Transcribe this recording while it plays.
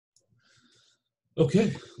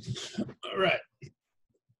Okay. All right.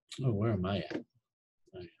 Oh, where am I at?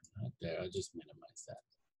 I am not there. I just minimized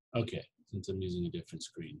that. Okay, since I'm using a different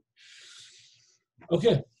screen.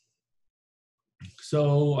 Okay.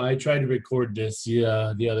 So I tried to record this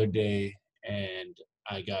the other day and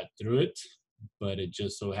I got through it, but it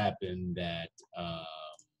just so happened that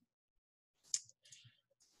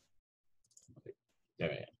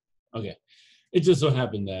there I am. Okay. It just so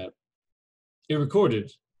happened that it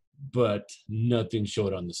recorded, but nothing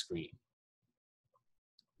showed on the screen.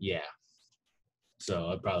 Yeah. So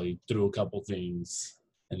I probably threw a couple things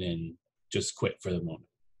and then just quit for the moment.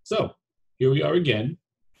 So here we are again,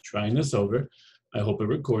 trying this over. I hope it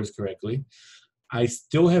records correctly. I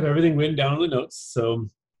still have everything written down in the notes, so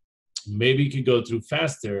maybe you could go through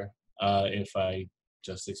faster if I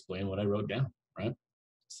just explain what I wrote down, right?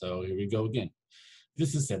 So here we go again.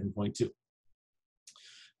 This is 7.2.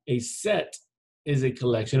 A set is a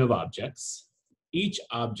collection of objects. Each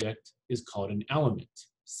object is called an element.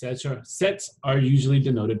 Sets are usually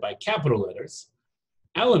denoted by capital letters.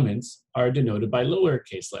 Elements are denoted by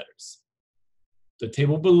lowercase letters. The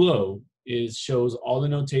table below shows all the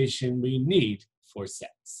notation we need for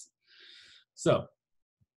sets. So,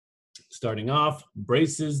 starting off,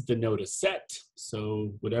 braces denote a set.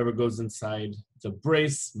 So whatever goes inside the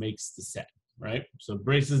brace makes the set, right? So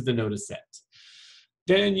braces denote a set.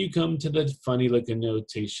 Then you come to the funny looking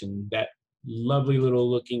notation. That lovely little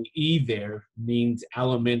looking E there means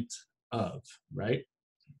element of, right?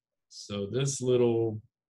 So this little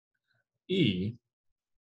E,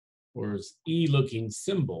 or E looking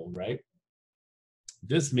symbol, right?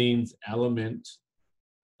 This means element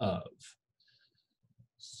of.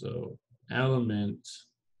 So element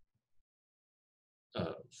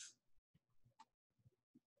of.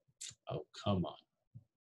 Oh, come on.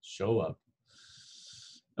 Show up.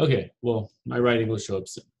 Okay, well, my writing will show up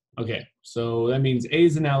soon. Okay, so that means A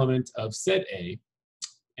is an element of set A.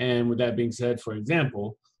 And with that being said, for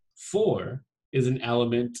example, 4 is an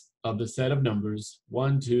element of the set of numbers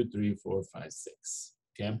 1, 2, 3, 4, 5, 6.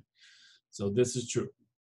 Okay, so this is true.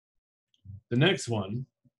 The next one,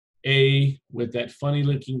 A with that funny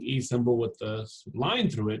looking E symbol with the line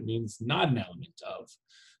through it means not an element of.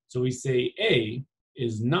 So we say A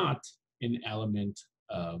is not an element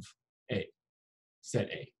of A, set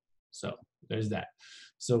A. So there's that.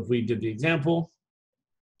 So if we did the example,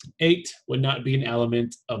 8 would not be an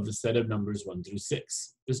element of the set of numbers 1 through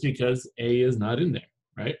 6, just because A is not in there,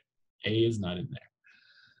 right? A is not in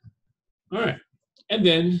there. All right. And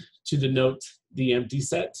then to denote the empty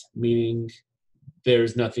set, meaning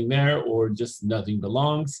there's nothing there or just nothing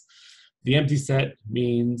belongs, the empty set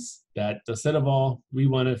means that the set of all, we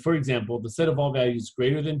want to, for example, the set of all values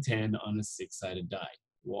greater than 10 on a 6-sided die.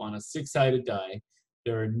 Well, on a 6-sided die,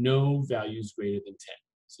 there are no values greater than 10.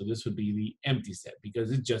 So this would be the empty set because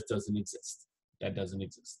it just doesn't exist. That doesn't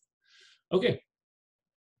exist. Okay.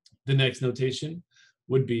 The next notation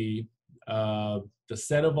would be the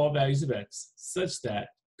set of all values of x such that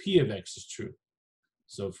p of x is true.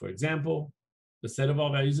 So for example, the set of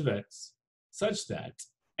all values of x such that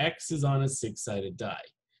x is on a 6-sided die.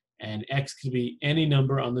 And x could be any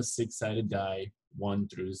number on the 6-sided die 1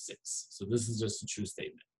 through 6. So this is just a true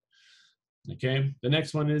statement. Okay, the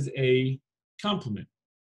next one is a complement.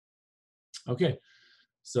 Okay,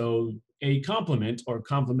 so a complement or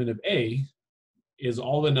complement of A is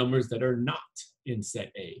all the numbers that are not in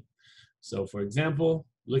set A. So for example,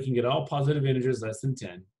 looking at all positive integers less than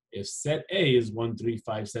 10, if set A is 1, 3,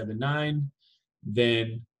 5, 7, 9,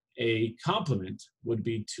 then a complement would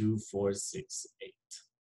be 2, 4, 6, 8.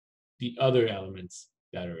 The other elements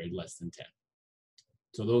that are less than 10.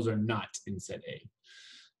 So those are not in set A.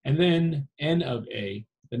 And then n of A,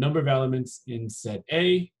 the number of elements in set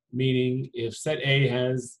A, meaning if set A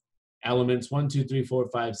has elements 1, 2, 3, 4,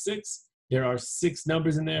 5, 6, there are 6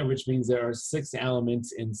 numbers in there, which means there are 6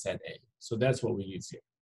 elements in set A. So that's what we use here.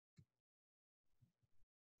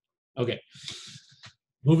 Okay,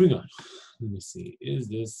 moving on. Let me see, is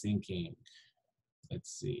this syncing?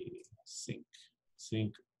 Let's see, sync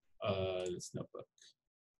this notebook.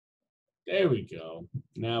 There we go,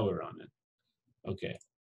 now we're on it. Okay,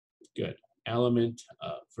 good, element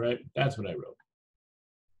of, right? That's what I wrote.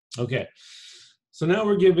 Okay, so now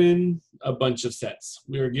we're given a bunch of sets.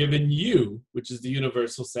 We are given U, which is the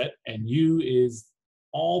universal set, and U is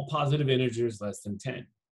all positive integers less than 10.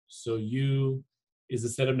 So U is a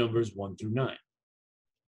set of numbers 1 through 9.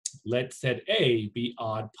 Let set A be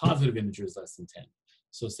odd positive integers less than 10.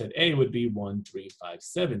 So set A would be 1, 3, 5,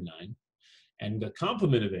 7, 9. And the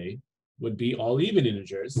complement of A would be all even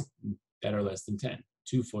integers that are less than 10,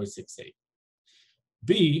 2, 4, 6, 8.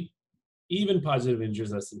 B even positive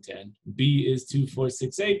integers less than 10. B is 2, 4,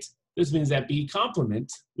 6, 8. This means that B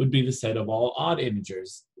complement would be the set of all odd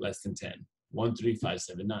integers less than 10, 1, 3, 5,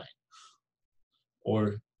 7, 9.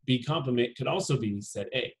 Or B complement could also be set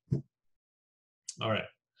A. All right.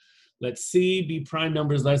 Let C be prime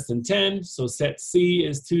numbers less than 10. So set C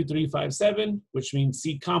is 2, 3, 5, 7, which means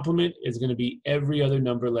C complement is going to be every other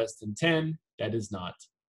number less than 10 that is not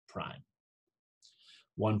prime.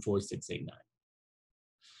 1, 4, 6, 8, 9.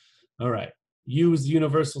 All right. U is the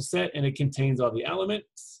universal set, and it contains all the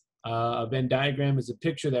elements. A Venn diagram is a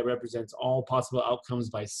picture that represents all possible outcomes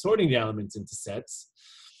by sorting the elements into sets.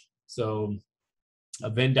 So a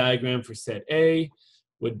Venn diagram for set A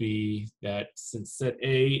would be that since set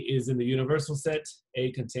A is in the universal set,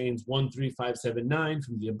 A contains 1, 3, 5, 7, 9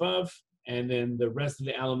 from the above, and then the rest of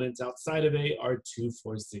the elements outside of A are 2,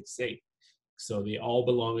 4, 6, 8. So they all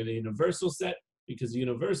belong in the universal set because the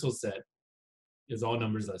universal set is all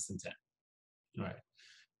numbers less than 10. All right.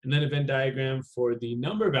 And then a Venn diagram for the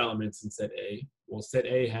number of elements in set A. Well, set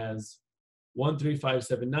A has 1, 3, 5,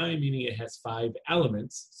 7, 9, meaning it has 5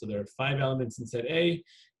 elements. So there are 5 elements in set A,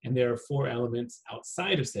 and there are 4 elements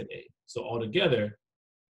outside of set A. So altogether,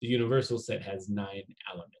 the universal set has 9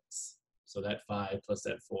 elements. So that 5 plus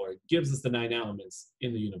that 4 gives us the 9 elements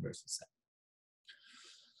in the universal set.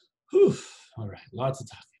 Whew. All right, lots of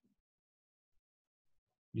talking.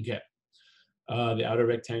 Okay. The outer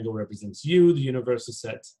rectangle represents U, the universal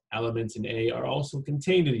set. Elements in A are also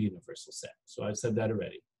contained in the universal set. So I've said that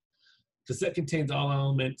already. The set contains all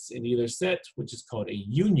elements in either set, which is called a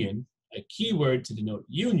union. A keyword to denote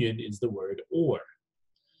union is the word or.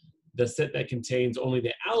 The set that contains only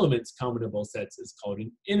the elements common to both sets is called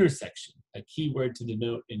an intersection. A keyword to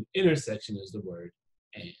denote an intersection is the word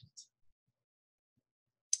and.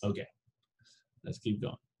 Okay, let's keep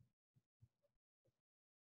going.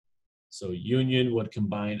 So union would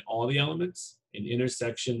combine all the elements. An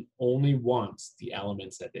intersection only wants the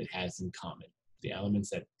elements that it has in common, the elements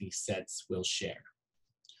that the sets will share.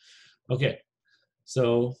 Okay,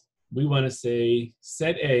 so we want to say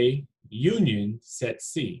set A union set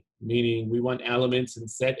C, meaning we want elements in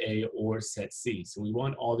set A or set C. So we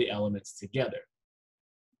want all the elements together.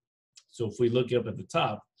 So if we look up at the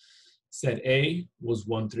top, set A was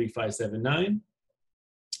 1, 3, 5, 7, 9.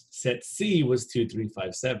 Set C was 2, 3,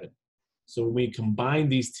 5, 7. So when we combine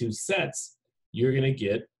these two sets, you're going to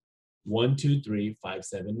get 1, 2, 3, 5,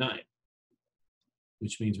 7, 9,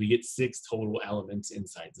 which means we get 6 total elements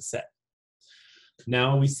inside the set.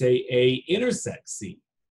 Now we say A intersects C.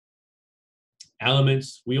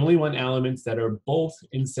 Elements, we only want elements that are both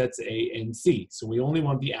in sets A and C. So we only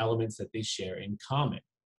want the elements that they share in common.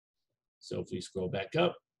 So if we scroll back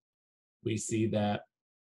up, we see that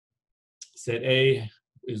set A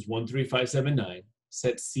is 1, 3, 5, 7, 9.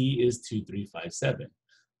 Set C is 2, 3, 5, 7.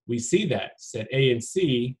 We see that set A and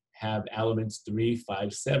C have elements 3,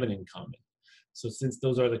 5, 7 in common. So since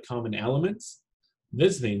those are the common elements,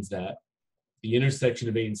 this means that the intersection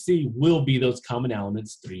of A and C will be those common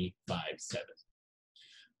elements 3, 5, 7,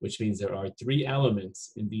 which means there are 3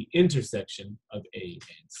 elements in the intersection of A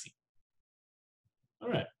and C. All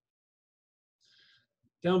right.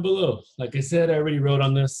 Down below, like I said, I already wrote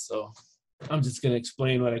on this, so I'm just going to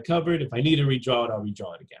explain what I covered. If I need to redraw it, I'll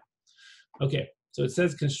redraw it again. Okay, so it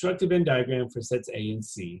says construct a Venn diagram for sets A and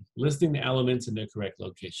C, listing the elements in their correct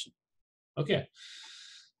location. Okay,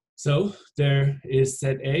 so there is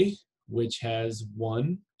set A, which has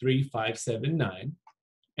 1, 3, 5, 7, 9.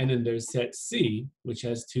 And then there's set C, which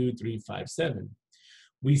has 2, 3, 5, 7.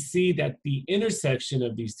 We see that the intersection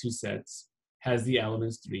of these two sets has the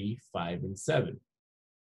elements 3, 5, and 7.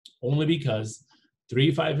 Only because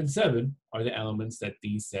 3, 5, and 7 are the elements that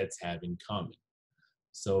these sets have in common.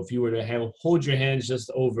 So if you were to hold your hands just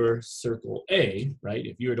over circle A, right?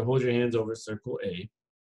 If you were to hold your hands over circle A,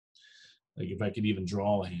 like if I could even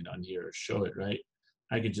draw a hand on here or show it, right?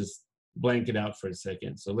 I could just blank it out for a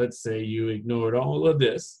second. So let's say you ignored all of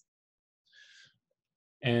this,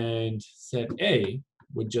 and set A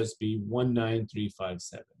would just be 1, 9, 3, 5,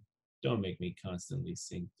 7. Don't make me constantly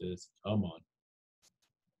sync this. Come on.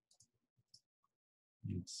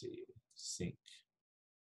 Let's see, sync.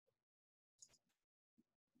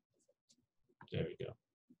 There we go.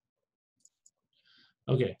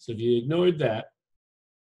 Okay, so if you ignored that,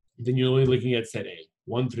 then you're only looking at set A,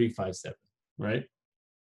 1, 3, 5, 7, right?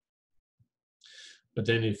 But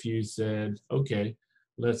then if you said, okay,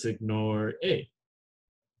 let's ignore A,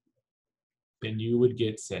 then you would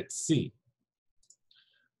get set C,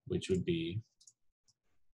 which would be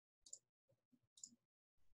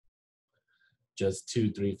just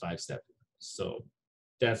 2, 3, 5, 7. So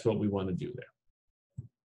that's what we want to do there.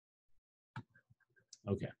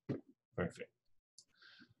 Okay, Perfect.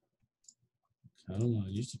 Come on,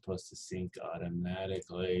 you're supposed to sync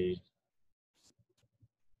automatically.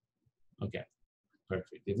 Okay,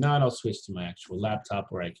 perfect. If not, I'll switch to my actual laptop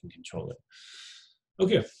where I can control it.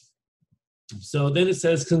 Okay, so then it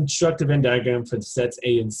says construct a Venn diagram for the sets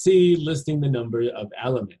A and C, listing the number of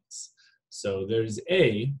elements. So there's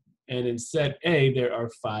A, and in set A, there are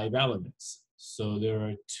 5 elements. So there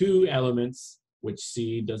are 2 elements which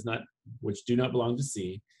do not belong to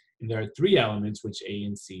C, and there are 3 elements which A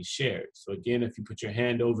and C share. So again, if you put your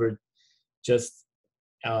hand over just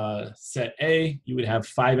set A, you would have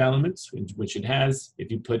 5 elements, which it has.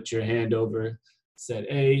 If you put your hand over set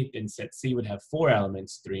A, then set C would have 4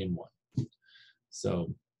 elements, 3 and 1.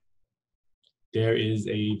 So there is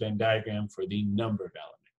a Venn diagram for the number of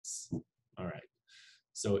elements. All right.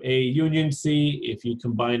 So A union C, if you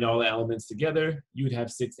combine all the elements together, you would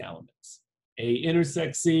have 6 elements. A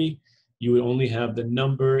intersect C, you would only have the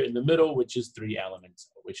number in the middle, which is 3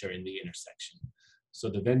 elements, which are in the intersection. So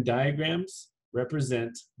the Venn diagrams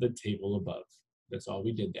represent the table above. That's all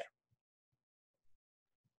we did there.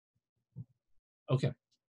 Okay,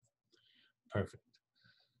 perfect.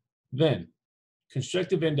 Then,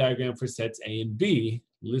 construct a Venn diagram for sets A and B,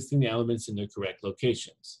 listing the elements in their correct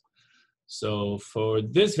locations. So for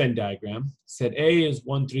this Venn diagram, set A is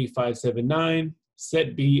 1, 3, 5, 7, 9.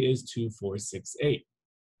 Set B is 2, 4, 6, 8.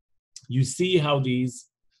 You see how these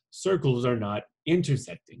circles are not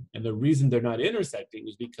intersecting. And the reason they're not intersecting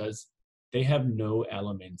is because they have no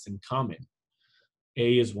elements in common.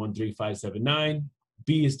 A is 1, 3, 5, 7, 9.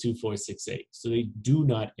 B is 2, 4, 6, 8. So they do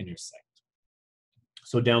not intersect.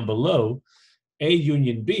 So down below, A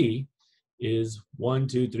union B is 1,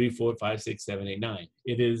 2, 3, 4, 5, 6, 7, 8, 9.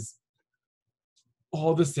 It is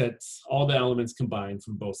all the sets, all the elements combined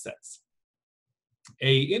from both sets.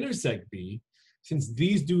 A intersect B, since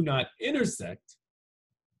these do not intersect,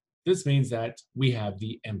 this means that we have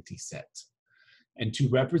the empty set. And to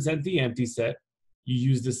represent the empty set, you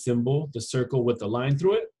use the symbol, the circle with the line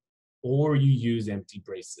through it, or you use empty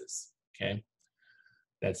braces, okay?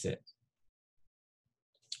 That's it.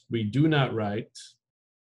 We do not write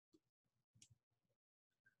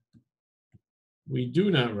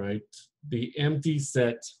the empty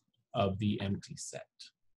set of the empty set.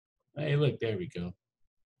 Hey, look, there we go.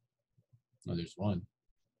 Oh, there's one.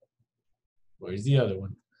 Where's the other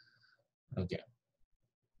one? Okay.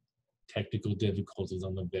 Technical difficulties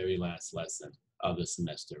on the very last lesson of the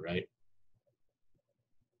semester, right?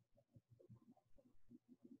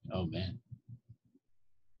 Oh, man.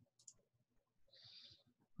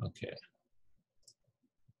 Okay.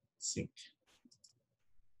 Sync.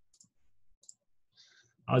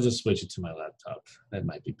 I'll just switch it to my laptop. That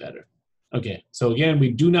might be better. Okay, so again, we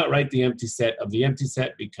do not write the empty set of the empty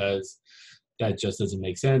set because that just doesn't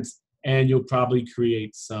make sense. And you'll probably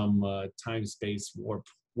create some time-space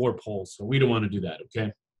warp holes. So we don't want to do that,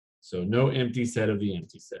 okay? So no empty set of the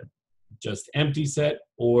empty set. Just empty set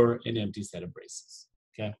or an empty set of braces,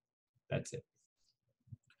 okay? That's it.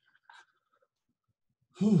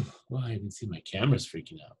 Whew. Well, I even see my camera's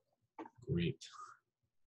freaking out. Great.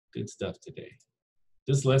 Good stuff today.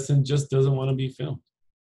 This lesson just doesn't want to be filmed.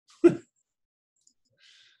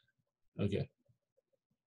 Okay.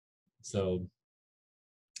 So,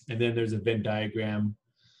 and then there's a Venn diagram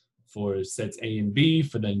for sets A and B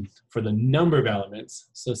for the number of elements.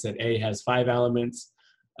 So set A has 5 elements,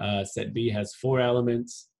 set B has 4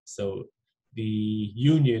 elements. So the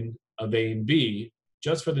union of A and B,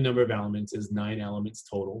 just for the number of elements, is 9 elements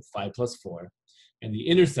total, 5 plus 4. And the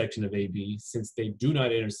intersection of A, B, since they do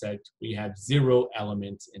not intersect, we have 0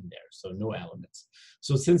 elements in there, so no elements.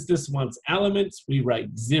 So since this wants elements, we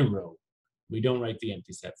write 0. We don't write the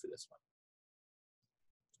empty set for this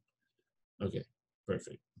one. Okay,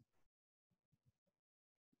 perfect.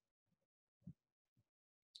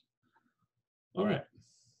 All right,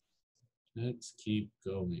 let's keep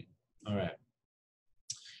going. All right.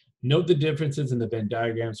 Note the differences in the Venn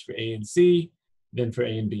diagrams for A and C, then for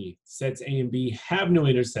A and B. Sets A and B have no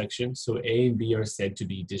intersection, so A and B are said to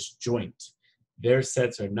be disjoint. Their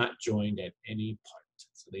sets are not joined at any part,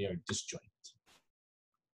 so they are disjoint.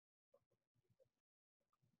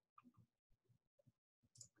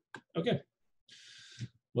 Okay.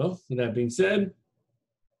 Well, with that being said,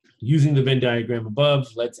 using the Venn diagram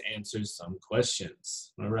above, let's answer some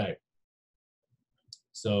questions. All right.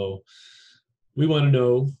 So we want to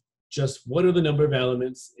know just what are the number of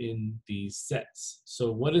elements in these sets. So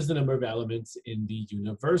what is the number of elements in the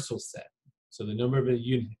universal set? So the number of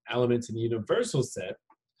elements in the universal set,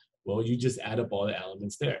 well, you just add up all the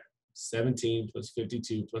elements there. 17 plus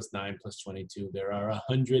 52 plus 9 plus 22. There are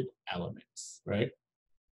 100 elements, right?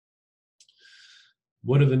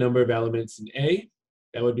 What are the number of elements in A?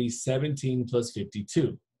 That would be 17 plus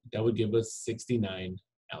 52. That would give us 69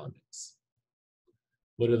 elements.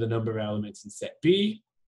 What are the number of elements in set B?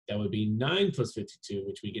 That would be 9 plus 52,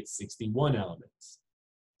 which we get 61 elements.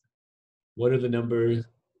 What are the number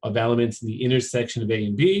of elements in the intersection of A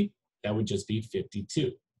and B? That would just be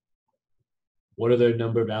 52. What are the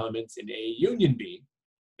number of elements in A union B?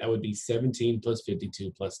 That would be 17 plus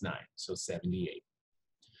 52 plus 9, so 78.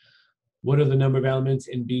 What are the number of elements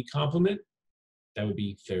in B complement? That would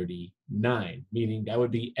be 39, meaning that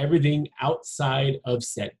would be everything outside of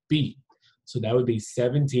set B. So that would be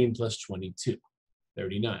 17 plus 22,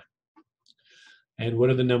 39. And what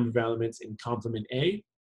are the number of elements in complement A?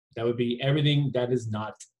 That would be everything that is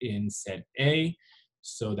not in set A.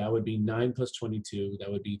 So that would be 9 plus 22,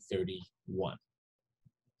 that would be 31.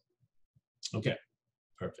 Okay,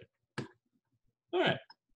 perfect. All right,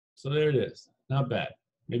 so there it is. Not bad.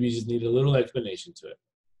 Maybe you just need a little explanation to it.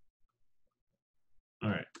 All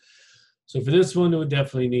right, so for this one, it would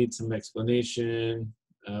definitely need some explanation.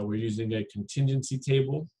 We're using a contingency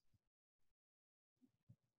table.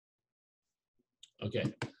 Okay,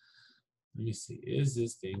 let me see. Is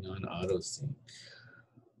this thing on auto sync?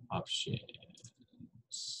 Options.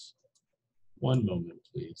 One moment,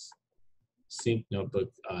 please. Sync notebook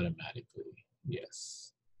automatically.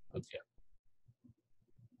 Yes. Okay.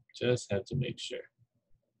 Just have to make sure.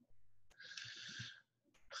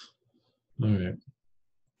 All right.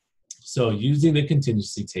 So using the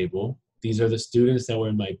contingency table, these are the students that were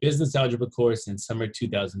in my business algebra course in summer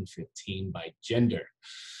 2015 by gender.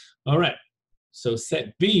 All right. So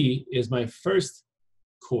set B is my first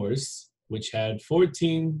course, which had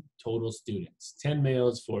 14 total students, 10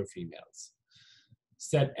 males, 4 females.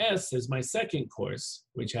 Set S is my second course,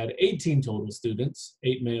 which had 18 total students,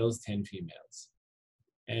 8 males, 10 females.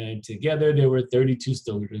 And together there were 32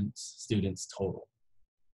 students total.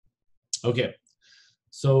 Okay,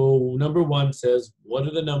 so number 1 says, what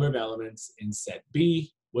are the number of elements in set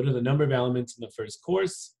B? What are the number of elements in the first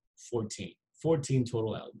course? 14. 14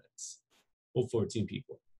 total elements. Well, 14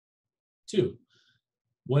 people. 2,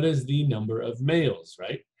 what is the number of males,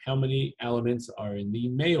 right? How many elements are in the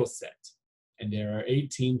male set? And there are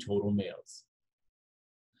 18 total males.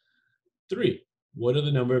 3, what are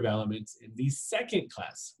the number of elements in the second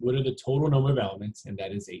class? What are the total number of elements? And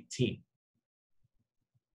that is 18.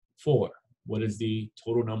 4, what is the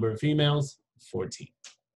total number of females? 14.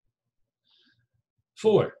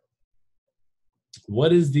 4,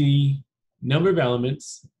 what is the number of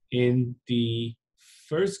elements in the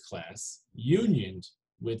first class unioned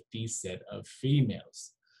with the set of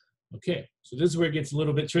females? Okay, so this is where it gets a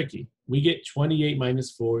little bit tricky. We get 28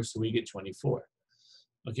 minus 4, so we get 24.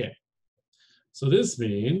 Okay, so this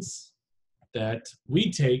means that we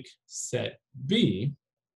take set B,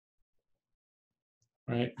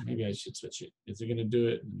 right? Maybe I should switch it. Is it gonna do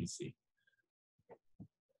it? Let me see.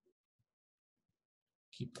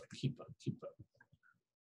 Keep up, keep up, keep up.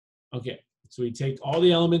 Okay, so we take all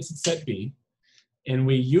the elements in set B and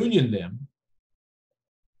we union them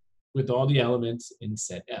with all the elements in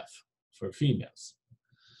set F for females.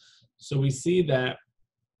 So we see that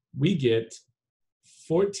we get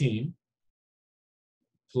 14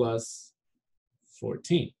 plus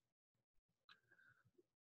 14,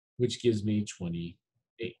 which gives me 28.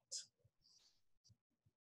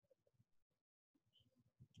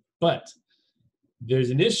 But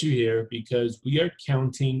there's an issue here because we are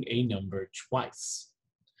counting a number twice.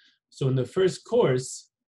 So in the first course,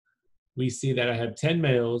 we see that I have 10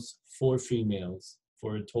 males, 4 females,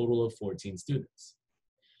 for a total of 14 students.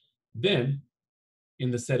 Then,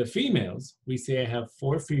 in the set of females, we say I have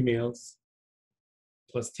 4 females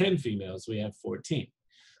plus 10 females, we have 14.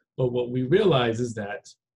 But what we realize is that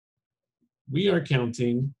we are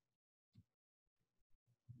counting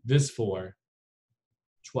this 4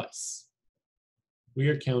 twice. We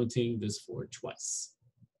are counting this 4 twice.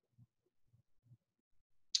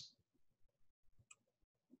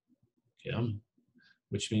 Okay,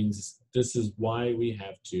 which means this is why we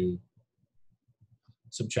have to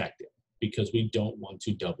subtract it, because we don't want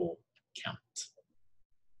to double count.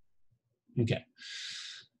 Okay,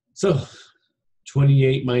 so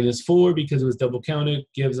 28 minus 4, because it was double counted,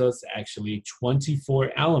 gives us actually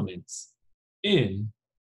 24 elements in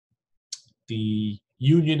the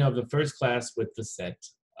union of the first class with the set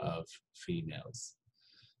of females.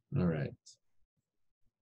 All right.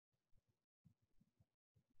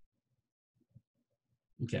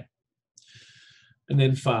 Okay. And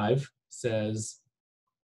then 5 says,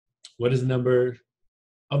 what is the number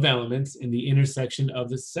of elements in the intersection of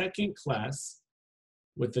the second class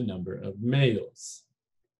with the number of males?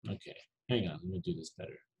 Okay, hang on, let me do this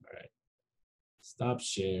better. All right. Stop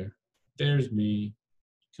share. There's me.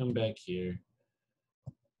 Come back here.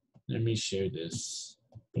 Let me share this.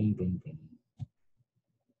 Boom, boom, boom.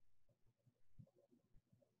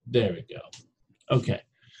 There we go. Okay.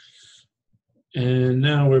 And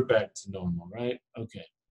now we're back to normal, right? Okay,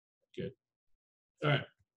 good. All right.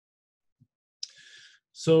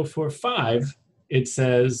 So for 5, it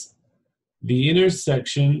says the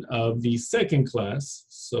intersection of the second class,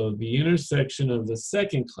 so the intersection of the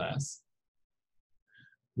second class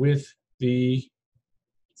with the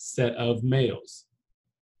set of males.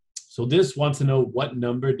 So this wants to know what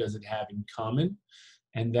number does it have in common,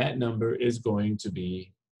 and that number is going to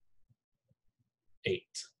be 8.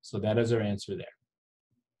 So that is our answer there.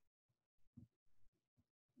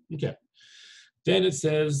 Okay. Then it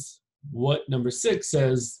says what number 6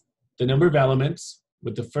 says, the number of elements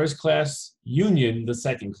with the first class union the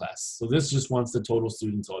second class. So this just wants the total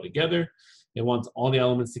students all together. It wants all the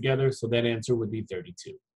elements together, so that answer would be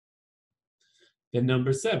 32. Then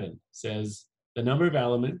number 7 says the number of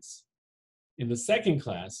elements in the second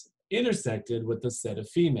class intersected with the set of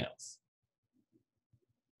females.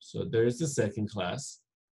 So there's the second class.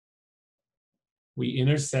 We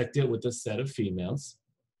intersect it with the set of females.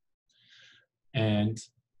 And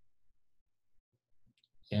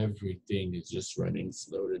everything is just running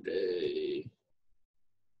slow today.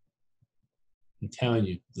 I'm telling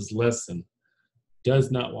you, this lesson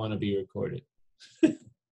does not want to be recorded. The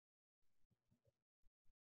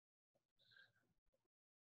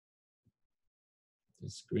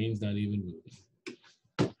screen's not even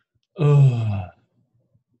moving. Oh.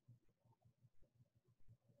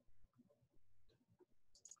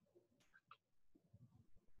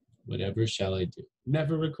 Whatever shall I do?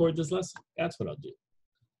 Never record this lesson. That's what I'll do.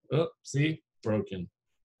 Oh, see? Broken.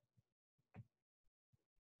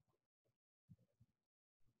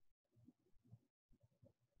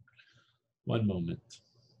 One moment.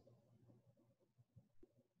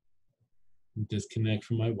 Disconnect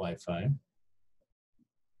from my Wi-Fi.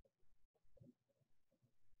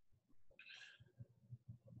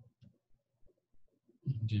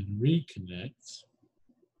 And then reconnect.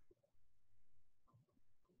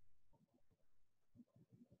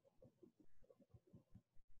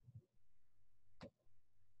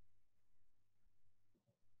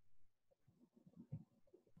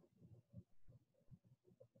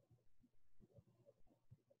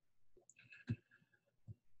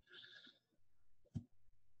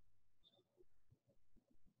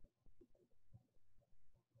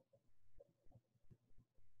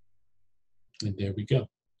 And there we go.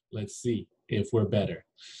 Let's see if we're better.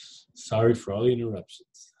 Sorry for all the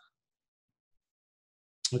interruptions.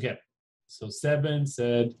 Okay, so 7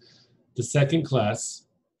 said the second class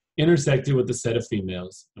intersected with the set of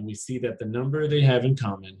females, and we see that the number they have in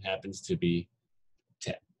common happens to be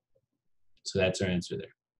 10. So that's our answer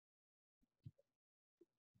there.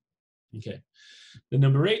 Okay, the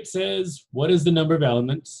number 8 says, what is the number of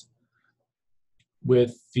elements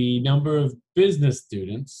with the number of business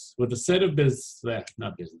students, with the set of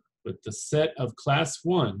with the set of class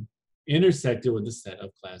 1 intersected with the set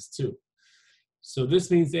of class 2. So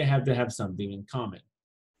this means they have to have something in common.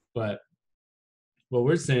 But what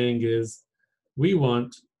we're saying is we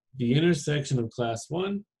want the intersection of class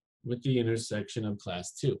 1 with the intersection of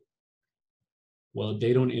class 2. Well,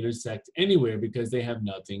 they don't intersect anywhere because they have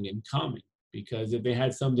nothing in common. Because if they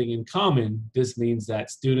had something in common, this means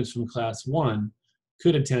that students from class 1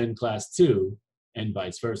 could attend class 2 and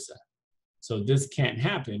vice versa. So this can't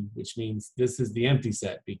happen, which means this is the empty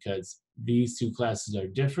set because these two classes are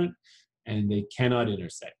different and they cannot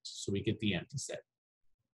intersect. So we get the empty set.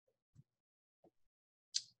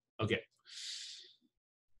 Okay.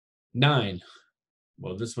 9.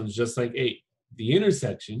 Well, this one's just like 8. The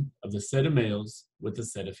intersection of the set of males with the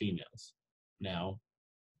set of females. Now,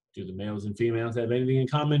 do the males and females have anything in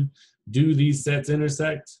common? Do these sets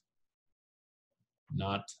intersect?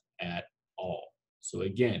 Not at all. So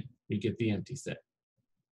again, we get the empty set.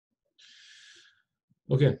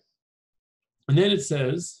 Okay. And then it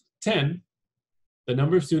says 10, the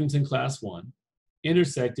number of students in class 1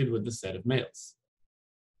 intersected with the set of males.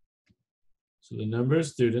 So the number of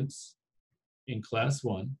students in class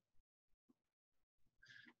 1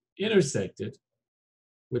 intersected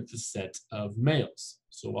with the set of males.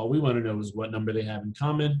 So all we want to know is what number they have in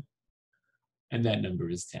common, and that number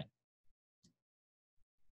is 10.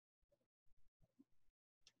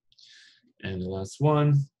 And the last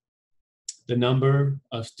one, the number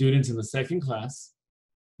of students in the second class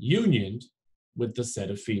unioned with the set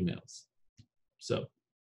of females. So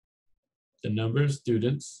the number of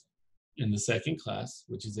students in the second class,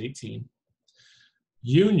 which is 18,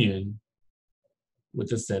 union with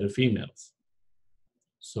the set of females.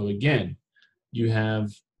 So again, you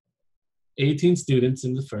have 18 students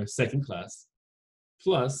in the second class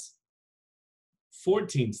plus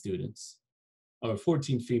 14 students, or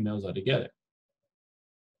 14 females altogether.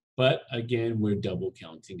 But again, we're double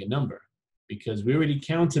counting a number because we already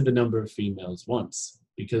counted the number of females once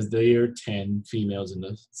because there are 10 females in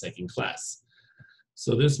the second class.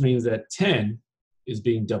 So this means that 10 is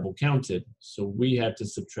being double counted. So we have to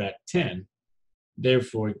subtract 10,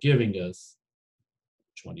 therefore giving us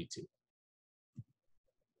 22.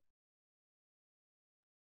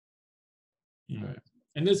 All right.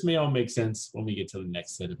 And this may all make sense when we get to the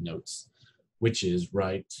next set of notes, which is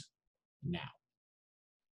right now.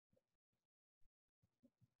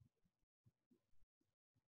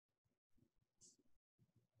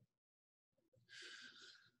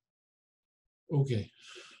 Okay.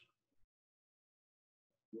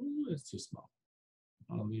 Ooh, that's too small.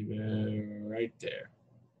 I'll leave it right there.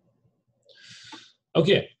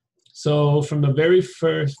 Okay, so from the very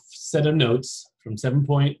first set of notes, from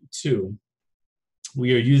 7.2,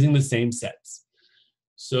 we are using the same sets.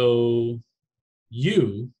 So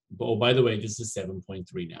oh, by the way, this is 7.3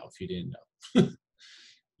 now, if you didn't know.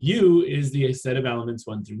 U is the set of elements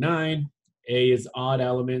 1 through 9. A is odd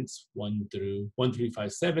elements 1 through 1, 3,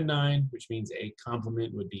 5, 7, 9, which means a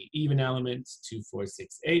complement would be even elements 2, 4,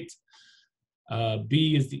 6, 8.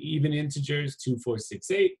 B is the even integers 2, 4,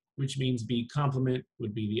 6, 8, which means B complement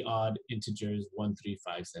would be the odd integers 1, 3,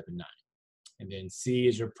 5, 7, 9. And then C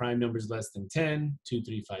is your prime numbers less than 10, 2,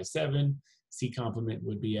 3, 5, 7. C complement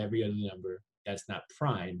would be every other number that's not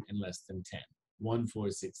prime and less than 10, 1,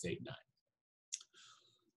 4, 6, 8, 9.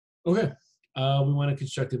 Okay, we want to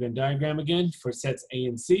construct a Venn diagram again for sets A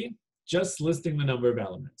and C, just listing the number of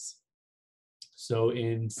elements. So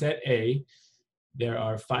in set A, there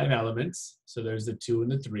are 5 elements, so there's the 2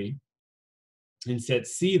 and the 3. In set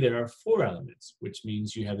C, there are 4 elements, which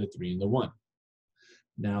means you have the 3 and the 1.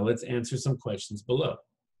 Now let's answer some questions below.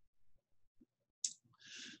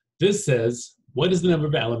 This says, what is the number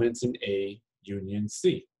of elements in A union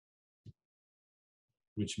C?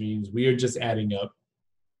 Which means we are just adding up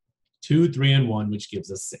 2, 3, and 1, which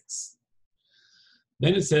gives us 6.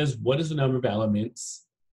 Then it says, what is the number of elements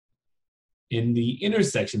in the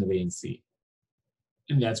intersection of A and C?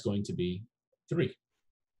 And that's going to be 3.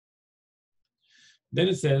 Then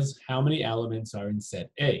it says, how many elements are in set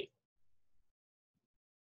A?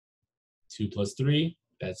 2 plus 3,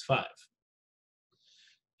 that's 5.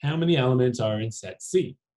 How many elements are in set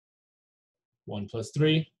C? 1 plus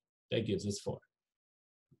 3, that gives us 4.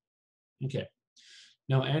 Okay.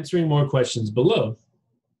 Now answering more questions below,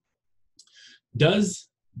 does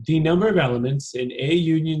the number of elements in A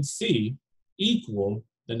union C equal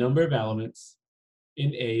the number of elements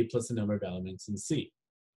in A plus the number of elements in C?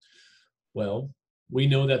 Well, we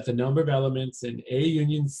know that the number of elements in A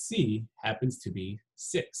union C happens to be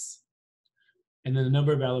 6. And then the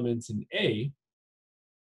number of elements in A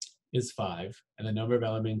is 5, and the number of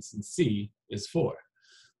elements in C is 4.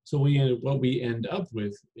 So what we end up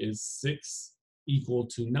with is 6 equal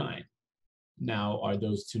to 9. Now, are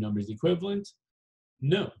those two numbers equivalent?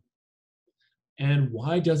 No. And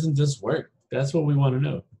why doesn't this work? That's what we want to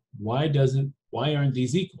know. Why aren't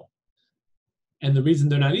these equal? And the reason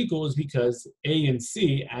they're not equal is because A and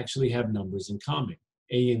C actually have numbers in common.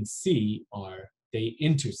 A and C they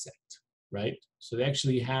intersect, right? So they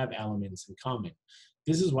actually have elements in common.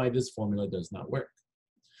 This is why this formula does not work.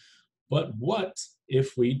 But what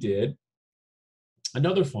if we did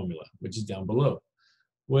another formula, which is down below?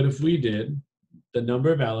 What if we did the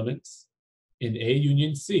number of elements in A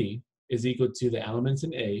union C is equal to the elements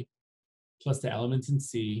in A plus the elements in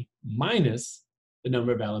C minus the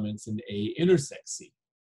number of elements in A intersect C?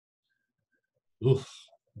 Oof,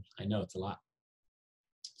 I know it's a lot.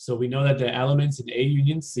 So we know that the elements in A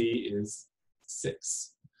union C is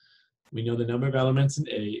 6. We know the number of elements in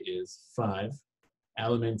A is 5.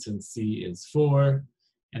 Elements in C is 4.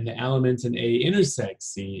 And the elements in A intersect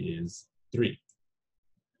C is 3.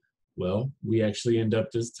 Well, we actually end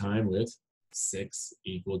up this time with 6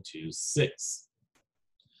 equal to 6.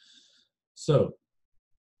 So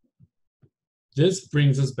this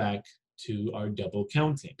brings us back to our double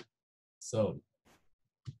counting. So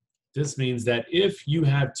this means that if you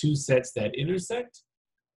have 2 sets that intersect,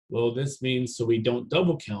 well, this means so we don't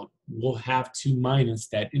double count, we'll have to minus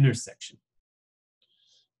that intersection.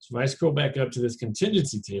 So if I scroll back up to this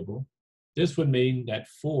contingency table, this would mean that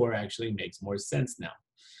 4 actually makes more sense now.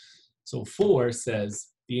 So 4 says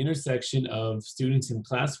the intersection of students in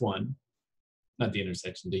class 1, not the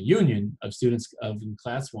intersection, the union of students in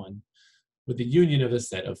class 1 with the union of the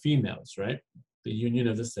set of females, right? The union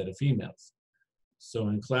of the set of females. So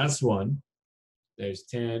in class 1, There's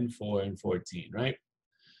 10, 4, and 14, right?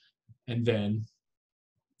 And then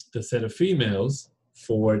the set of females,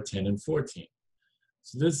 4, 10, and 14.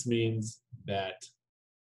 So this means that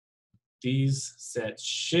these sets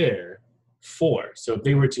share 4. So if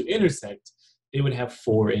they were to intersect, they would have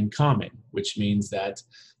 4 in common, which means that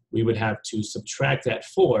we would have to subtract that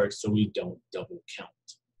 4 so we don't double count.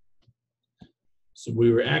 So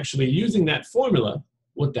we were actually using that formula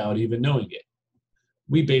without even knowing it.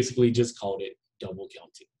 We basically just called it double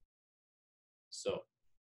counting. So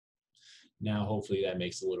now hopefully that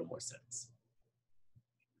makes a little more sense.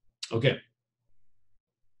 Okay.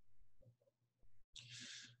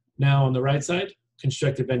 Now on the right side,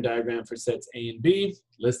 construct a Venn diagram for sets A and B,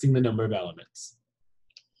 listing the number of elements.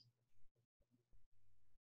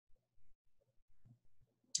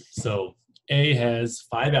 So A has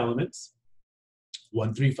 5 elements,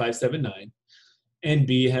 1, 3, 5, 7, 9, and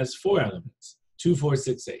B has 4 elements, 2, 4,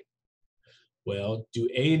 6, 8. Well, do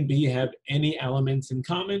A and B have any elements in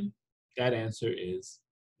common? That answer is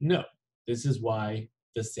no. This is why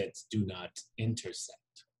the sets do not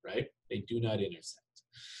intersect, right? They do not intersect.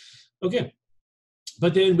 Okay,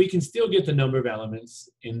 but then we can still get the number of elements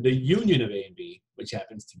in the union of A and B, which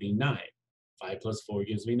happens to be 9. 5 plus 4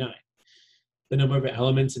 gives me 9. The number of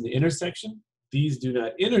elements in the intersection, these do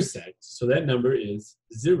not intersect, so that number is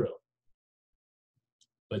 0.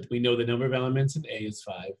 But we know the number of elements in A is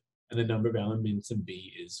 5, and the number of elements in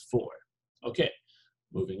B is 4. Okay,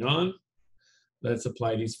 moving on. Let's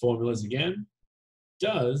apply these formulas again.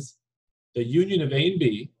 Does the union of A and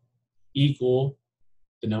B equal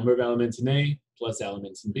the number of elements in A plus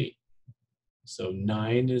elements in B? So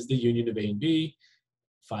 9 is the union of A and B,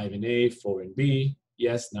 5 in A, 4 in B.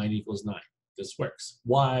 Yes, 9 equals 9. This works.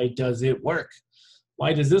 Why does it work?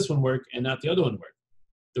 Why does this one work and not the other one work?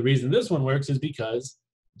 The reason this one works is because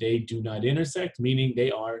they do not intersect, meaning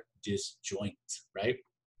they are disjoint, right?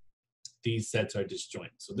 These sets are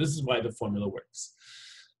disjoint. So this is why the formula works.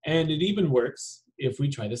 And it even works if we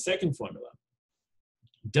try the second formula.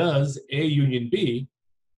 Does A union B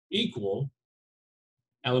equal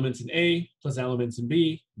elements in A plus elements in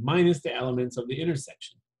B minus the elements of the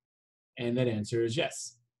intersection? And that answer is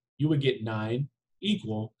yes. You would get 9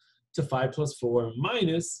 equal to 5 plus 4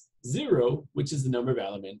 minus 0, which is the number of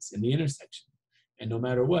elements in the intersection. And no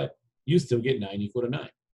matter what, you still get 9 equal to 9.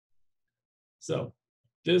 So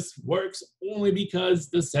this works only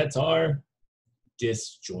because the sets are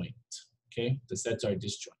disjoint, okay? The sets are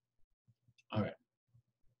disjoint. All right.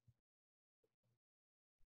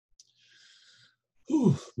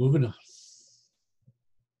 Moving on.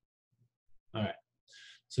 All right.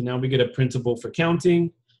 So now we get a principle for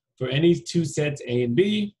counting. For any 2 sets A and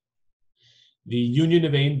B, the union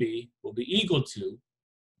of A and B will be equal to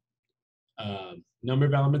number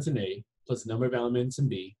of elements in A plus number of elements in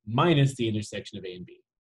B minus the intersection of A and B.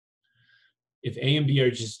 If A and B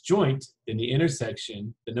are disjoint, then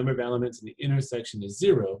the number of elements in the intersection is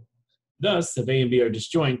 0. Thus, if A and B are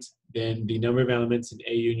disjoint, then the number of elements in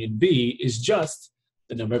A union B is just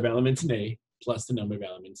the number of elements in A plus the number of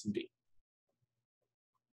elements in B.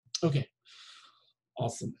 Okay,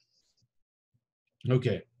 awesome.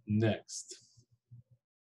 Okay, next.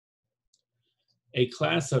 A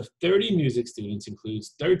class of 30 music students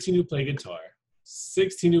includes 13 who play guitar,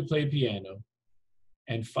 16 who play piano,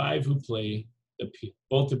 and 5 who play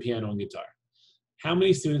both the piano and guitar. How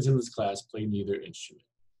many students in this class play neither instrument?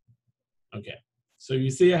 Okay, so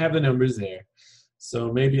you see I have the numbers there.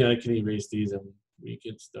 So maybe I can erase these and we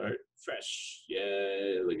can start fresh.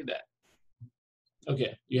 Yeah, look at that.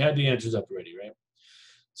 Okay, you had the answers up already, right?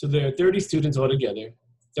 So there are 30 students altogether.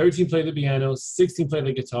 13 play the piano, 16 play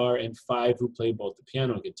the guitar, and 5 who play both the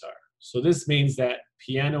piano and guitar. So this means that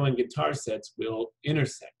piano and guitar sets will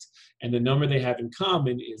intersect. And the number they have in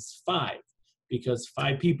common is 5, because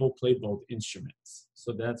 5 people play both instruments.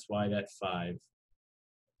 So that's why that 5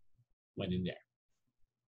 went in there.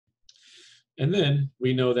 And then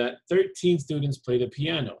we know that 13 students play the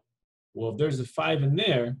piano. Well, if there's a 5 in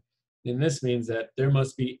there, then this means that there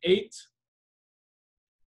must be 8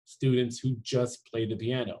 students who just play the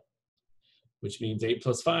piano, which means 8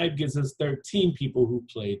 plus 5 gives us 13 people who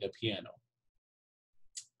play the piano.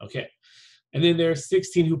 Okay, and then there are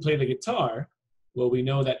 16 who play the guitar. Well, we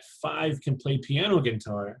know that 5 can play piano and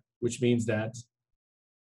guitar, which means that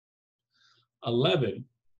 11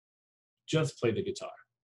 just play the guitar.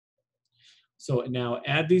 So now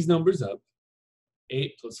add these numbers up.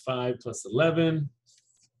 8 plus 5 plus 11.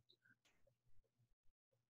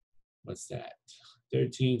 What's that?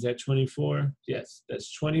 13, is that 24? Yes,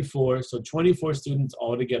 that's 24. So 24 students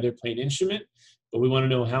all together play an instrument, but we want to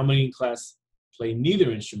know how many in class play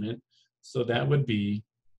neither instrument. So that would be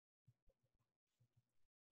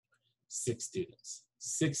 6 students.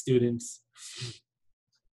 6 students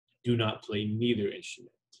do not play neither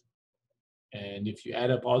instrument. And if you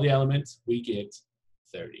add up all the elements, we get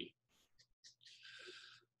 30.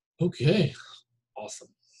 Okay, awesome.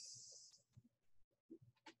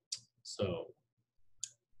 So,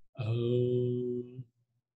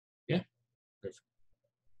 yeah, perfect.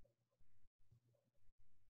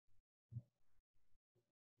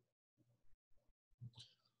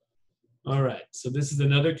 All right, so this is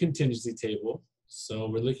another contingency table. So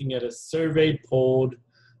we're looking at a survey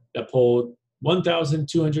that polled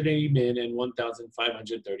 1,280 men and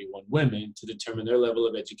 1,531 women to determine their level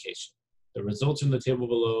of education. The results in the table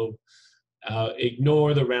below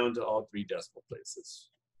ignore the round to all 3 decimal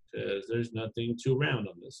places because there's nothing to round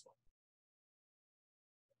on this one.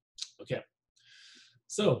 Okay,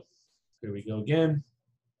 so here we go again.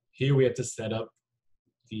 Here we have to set up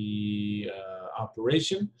the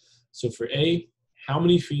operation. So for A, how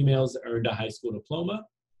many females earned a high school diploma?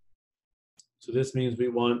 So this means we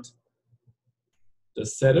want the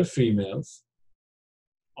set of females,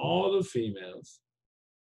 all the females,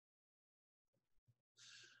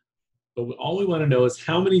 but all we want to know is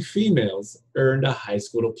how many females earned a high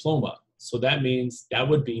school diploma. So that means that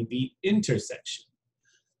would be the intersection.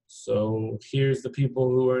 So here's the people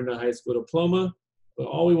who earned a high school diploma, but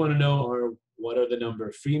all we want to know are what are the number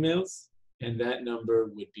of females, and that number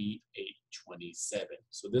would be 827.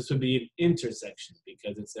 So this would be an intersection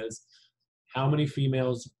because it says how many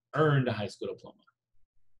females earned a high school diploma.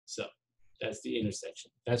 So that's the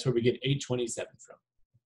intersection. That's where we get 827 from.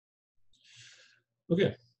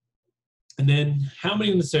 Okay. And then how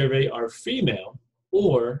many in the survey are female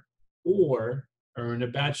or earn a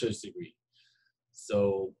bachelor's degree?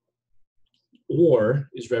 So or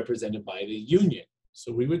is represented by the union.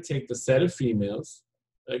 So we would take the set of females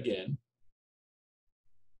again,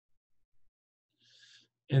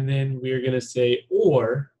 and then we're going to say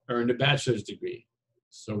or earned a bachelor's degree.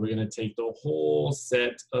 So we're going to take the whole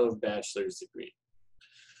set of bachelor's degree.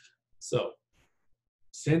 So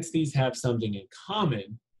since these have something in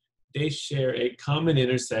common, they share a common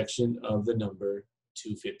intersection of the number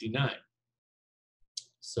 259.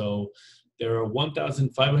 So there are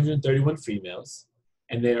 1,531 females,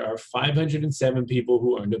 and there are 507 people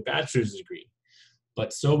who earned a bachelor's degree.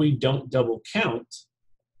 But so we don't double count,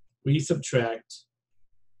 we subtract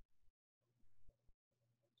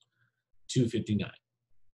 259.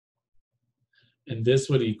 And this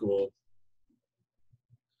would equal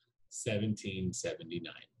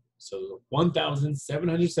 1,779. So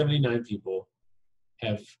 1,779 people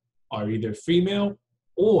are either female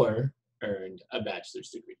or earned a bachelor's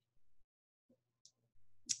degree.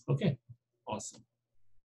 Okay, awesome.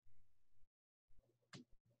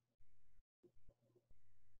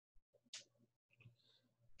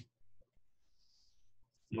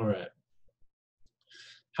 All right.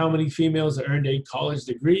 How many females earned a college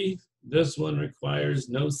degree? This one requires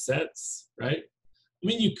no sets, right? I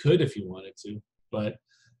mean, you could if you wanted to, but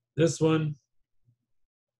this one,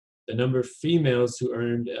 the number of females who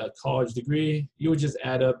earned a college degree, you would just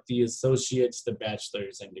add up the associates, the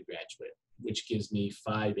bachelors, and the graduate, which gives me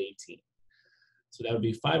 518. So that would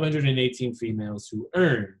be 518 females who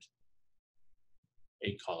earned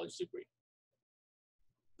a college degree.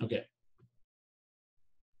 Okay.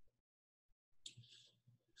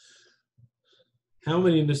 How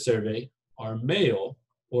many in the survey are male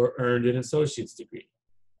or earned an associate's degree?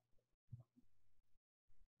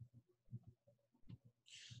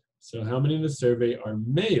 So how many in the survey are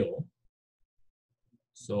male?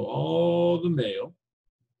 So all the male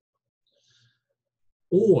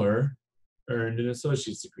or earned an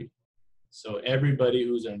associate's degree. So everybody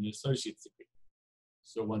who's earned an associate's degree.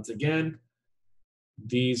 So once again,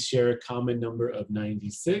 these share a common number of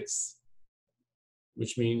 96,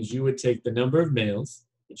 which means you would take the number of males,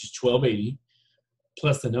 which is 1,280,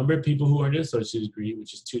 plus the number of people who earned an associate's degree,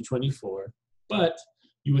 which is 224, but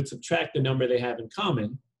you would subtract the number they have in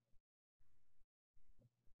common,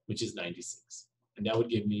 which is 96. And that would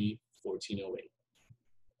give me 1,408.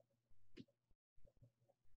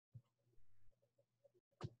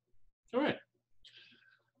 All right,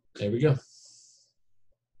 there we go.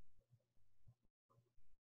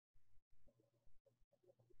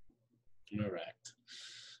 All right,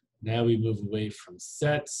 now we move away from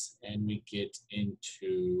sets and we get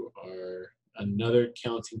into another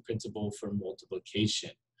counting principle for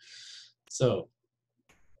multiplication. So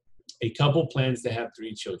a couple plans to have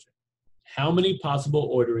 3 children. How many possible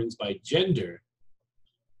orderings by gender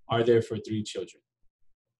are there for 3 children?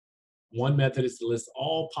 One method is to list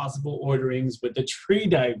all possible orderings with the tree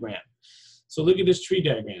diagram. So look at this tree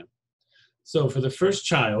diagram. So for the first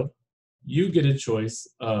child, you get a choice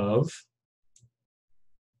of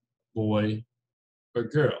boy or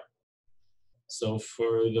girl. So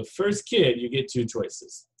for the first kid, you get 2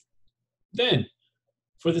 choices. Then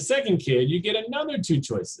for the second kid, you get another 2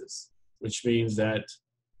 choices, which means that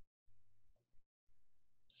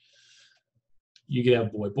you could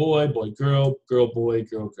have boy, boy, boy, girl, girl, boy,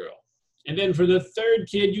 girl, girl. And then for the third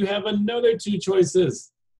kid, you have another 2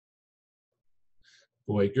 choices.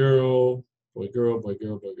 Boy, girl, boy, girl, boy,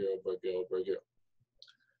 girl, boy, girl, boy, girl, boy, girl.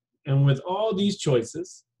 And with all these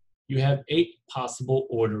choices, you have 8 possible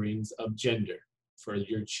orderings of gender for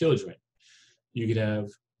your children. You could have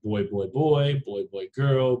boy, boy, boy, boy, boy,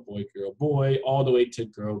 girl, boy, all the way to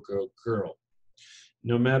girl, girl, girl.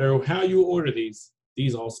 No matter how you order these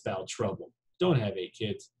all spell trouble. Don't have 8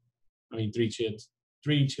 kids. I mean, 3 kids,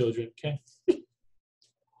 3 children, okay?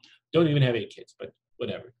 Don't even have 8 kids, but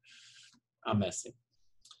whatever. I'm messing.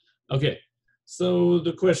 Okay, so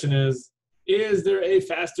the question is there a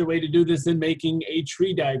faster way to do this than making a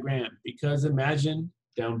tree diagram? Because imagine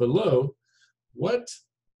down below, what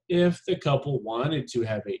if the couple wanted to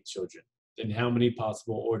have 8 children? Then how many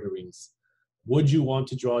possible orderings? Would you want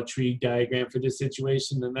to draw a tree diagram for this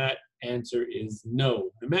situation? And that answer is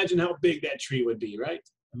no. Imagine how big that tree would be, right?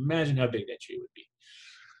 Imagine how big that tree would be.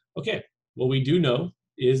 Okay, what we do know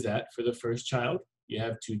is that for the first child, you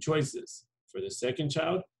have 2 choices. For the second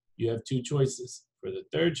child, you have 2 choices. For the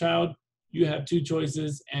third child, you have 2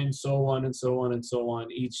 choices, and so on and so on and so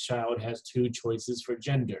on. Each child has 2 choices for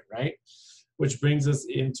gender, right? Which brings us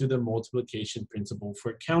into the multiplication principle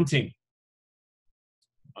for counting.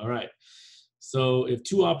 All right. So if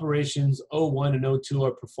 2 operations, O1 and O2,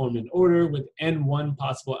 are performed in order with N1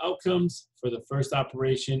 possible outcomes for the first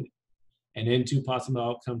operation and N2 possible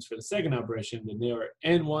outcomes for the second operation, then there are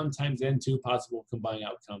N1 times N2 possible combined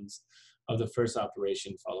outcomes of the first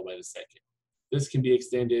operation followed by the second. This can be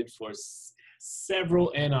extended for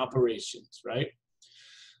several N operations, right?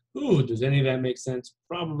 Ooh, does any of that make sense?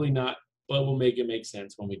 Probably not, but we'll make it make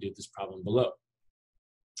sense when we do this problem below.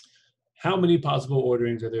 How many possible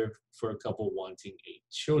orderings are there for a couple wanting 8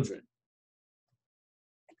 children?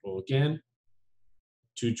 Well, again,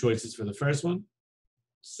 2 choices for the first one,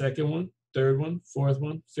 second one, third one, fourth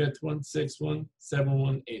one, fifth one, sixth one, seventh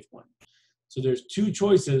one, eighth one. So there's 2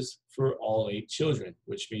 choices for all 8 children,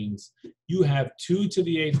 which means you have 2 to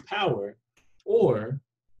the 8th power, or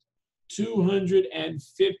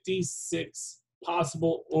 256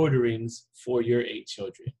 possible orderings for your 8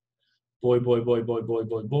 children. Boy, boy, boy, boy, boy,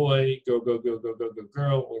 boy, boy, girl, girl, girl, girl, girl, girl,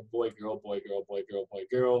 girl, or boy, girl, boy, girl, boy, girl, boy,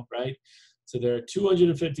 girl, right? So there are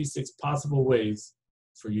 256 possible ways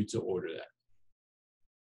for you to order that.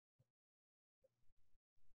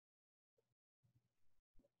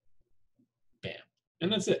 Bam.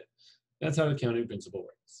 And that's it. That's how the counting principle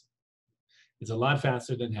works. It's a lot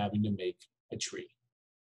faster than having to make a tree.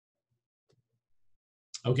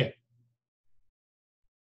 Okay.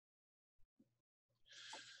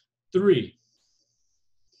 3.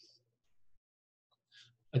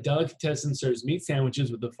 A delicatessen serves meat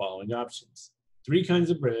sandwiches with the following options: 3 kinds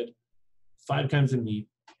of bread, 5 kinds of meat,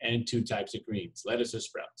 and 2 types of greens, lettuce or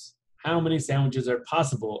sprouts. How many sandwiches are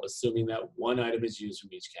possible, assuming that 1 item is used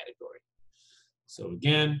from each category? So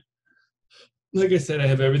again, like I said, I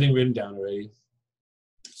have everything written down already.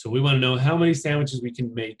 So we want to know how many sandwiches we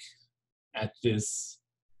can make at this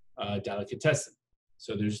delicatessen.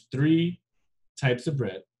 So there's 3 types of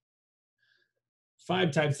bread,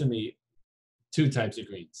 5 types of meat, 2 types of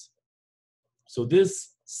greens. So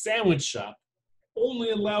this sandwich shop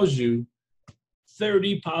only allows you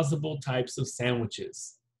 30 possible types of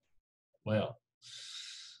sandwiches. Well,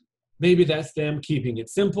 maybe that's them keeping it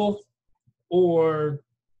simple, or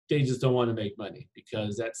they just don't want to make money,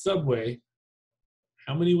 because at Subway,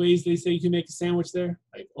 how many ways they say you can make a sandwich there?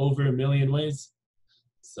 Like over 1 million ways.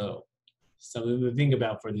 So something to think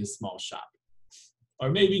about for this small shop.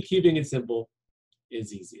 Or maybe keeping it simple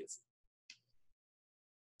is easiest.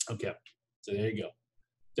 Okay, so there you go.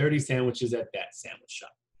 30 sandwiches at that sandwich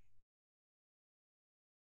shop.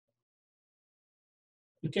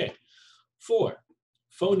 Okay, 4.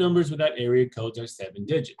 Phone numbers without area codes are 7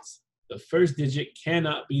 digits. The first digit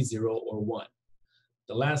cannot be 0 or 1.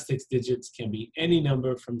 The last 6 digits can be any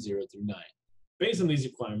number from 0 through 9. Based on these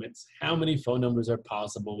requirements, how many phone numbers are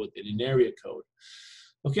possible within an area code?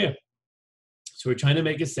 Okay, so we're trying to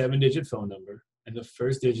make a 7-digit phone number, and the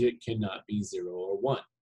first digit cannot be 0 or 1.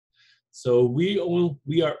 So we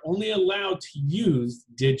are only allowed to use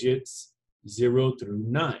digits 0 through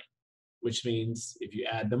 9, which means if you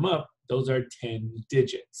add them up, those are 10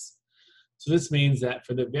 digits. So this means that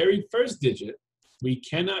for the very first digit, we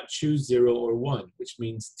cannot choose 0 or 1, which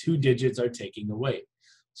means 2 digits are taken away.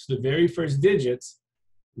 So the very first digits,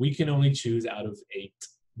 we can only choose out of 8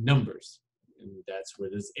 numbers. And that's where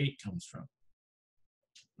this 8 comes from,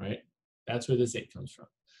 right? That's where this 8 comes from.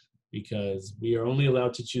 Because we are only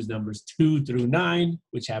allowed to choose numbers 2 through 9,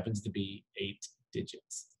 which happens to be 8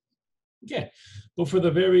 digits. Okay, but for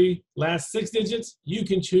the very last 6 digits, you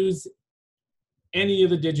can choose any of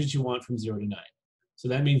the digits you want from 0 to 9. So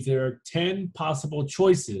that means there are 10 possible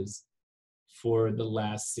choices for the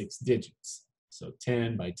last 6 digits. So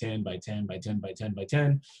 10 by 10 by 10 by 10 by 10 by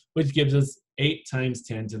 10, which gives us 8 times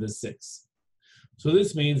 10 to the 6. So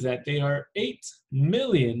this means that there are 8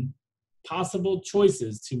 million possible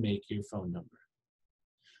choices to make your phone number.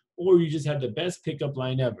 Or you just have the best pickup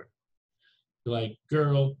line ever. You're like,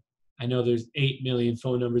 girl, I know there's 8 million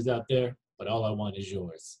phone numbers out there, but all I want is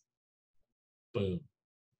yours. Boom.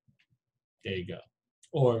 There you go.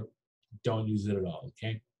 Or don't use it at all,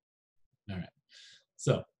 okay? All right.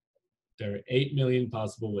 So there are 8 million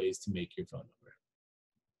possible ways to make your phone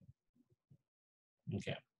number.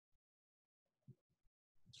 Okay.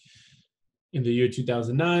 In the year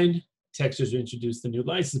 2009, Texas introduced a new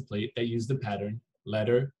license plate that used the pattern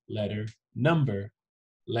letter, letter, number,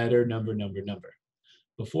 letter, number, number, number.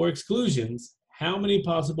 Before exclusions, how many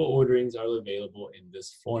possible orderings are available in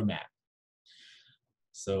this format?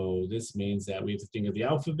 So this means that we have to think of the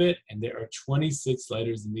alphabet, and there are 26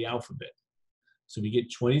 letters in the alphabet. So we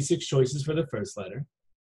get 26 choices for the first letter,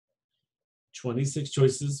 26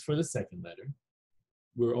 choices for the second letter.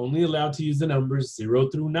 We're only allowed to use the numbers 0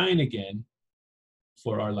 through 9 again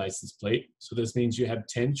for our license plate. So this means you have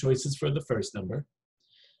 10 choices for the first number,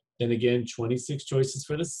 then again 26 choices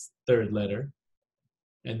for the third letter,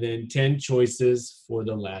 and then 10 choices for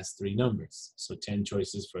the last 3 numbers. So 10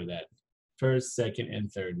 choices for that first, second,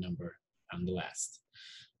 and third number on the last.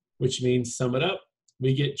 Which means, sum it up,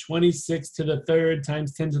 we get 26 to the third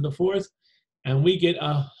times 10 to the fourth, and we get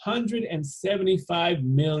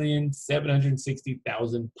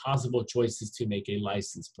 175,760,000 possible choices to make a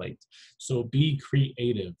license plate. So be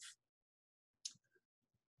creative.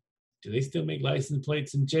 Do they still make license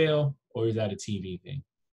plates in jail, or is that a TV thing?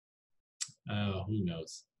 Who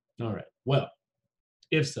knows? All right, well,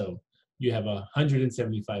 if so, you have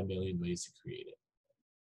 175 million ways to create it.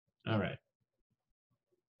 All right.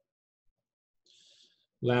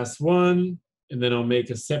 Last one, and then I'll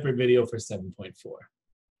make a separate video for 7.4.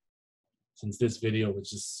 Since this video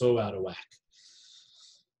was just so out of whack.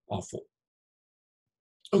 Awful.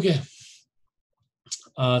 Okay.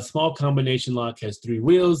 A small combination lock has 3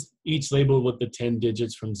 wheels, each labeled with the 10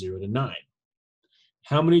 digits from 0 to 9.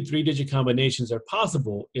 How many 3-digit combinations are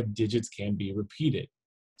possible if digits can be repeated?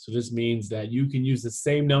 So this means that you can use the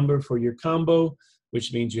same number for your combo,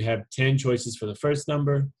 which means you have 10 choices for the first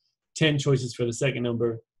number, 10 choices for the second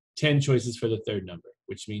number, 10 choices for the third number,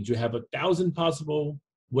 which means you have 1,000 possible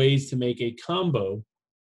ways to make a combo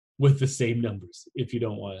with the same numbers if you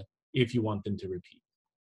want them to repeat.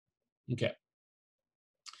 Okay.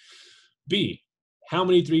 B, how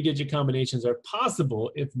many 3-digit combinations are possible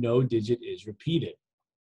if no digit is repeated?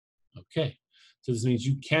 Okay, so this means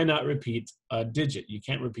you cannot repeat a digit. You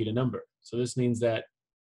can't repeat a number. So this means that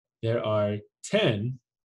there are 10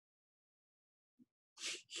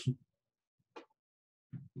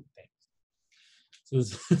 so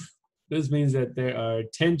this means that there are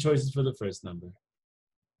 10 choices for the first number,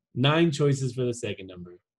 9 choices for the second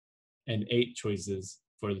number, and 8 choices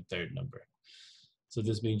for the third number. So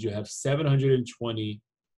this means you have 720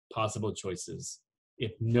 possible choices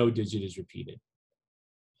if no digit is repeated.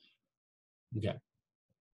 Okay.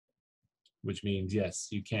 Which means, yes,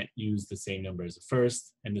 you can't use the same number as the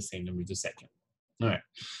first and the same number as the second. All right.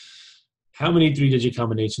 How many 3-digit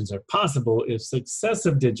combinations are possible if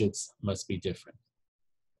successive digits must be different?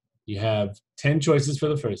 You have 10 choices for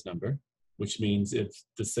the first number, which means if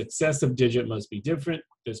the successive digit must be different,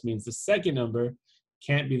 this means the second number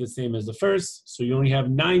can't be the same as the first, so you only have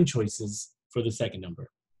 9 choices for the second number.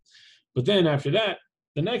 But then after that,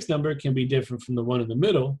 the next number can be different from the one in the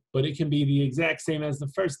middle, but it can be the exact same as the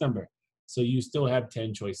first number. So you still have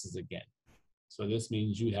 10 choices again. So this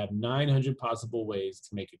means you have 900 possible ways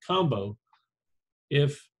to make a combo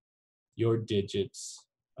if your digits,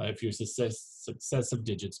 if your successive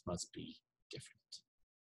digits must be different.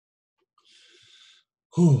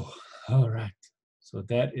 Whew. All right. So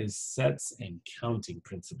that is sets and counting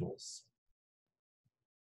principles.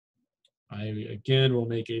 I, again, will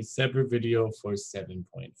make a separate video for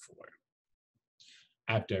 7.4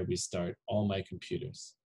 after we start all my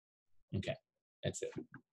computers. Okay, that's it.